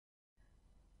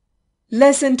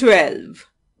Lesson 12.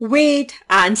 Wait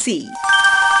and see.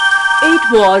 It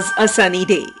was a sunny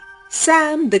day.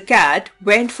 Sam the cat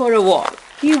went for a walk.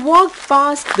 He walked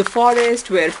past the forest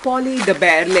where Polly the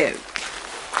bear lived.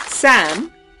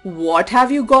 "Sam, what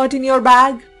have you got in your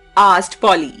bag?" asked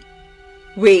Polly.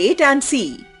 "Wait and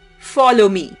see. Follow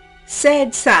me,"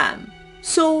 said Sam.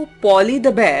 So Polly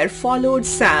the bear followed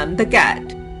Sam the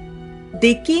cat.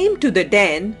 They came to the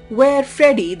den where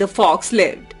Freddy the fox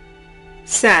lived.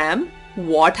 "Sam,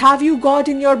 what have you got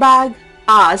in your bag?"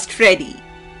 asked Freddy.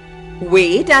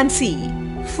 "Wait and see.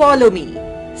 Follow me,"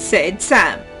 said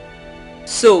Sam.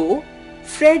 So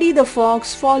Freddy the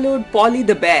fox followed Polly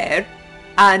the bear,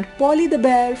 and Polly the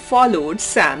bear followed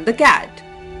Sam the cat.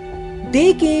 They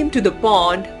came to the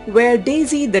pond where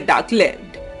Daisy the duck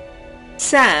lived.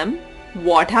 "Sam,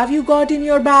 what have you got in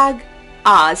your bag?"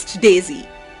 asked Daisy.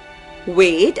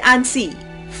 "Wait and see.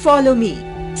 Follow me,"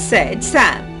 said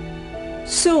Sam.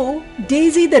 So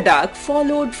Daisy the duck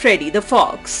followed Freddy the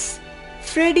fox.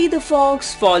 Freddy the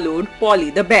fox followed Polly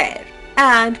the bear,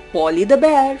 and Polly the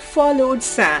bear followed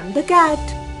Sam the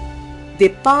cat. They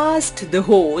passed the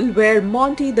hole where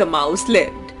Monty the mouse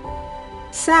lived.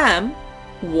 "Sam,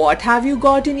 what have you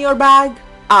got in your bag?"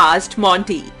 asked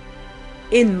Monty.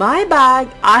 "In my bag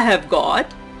I have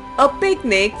got a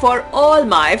picnic for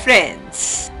all my friends."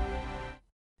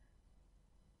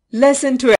 Lesson 12.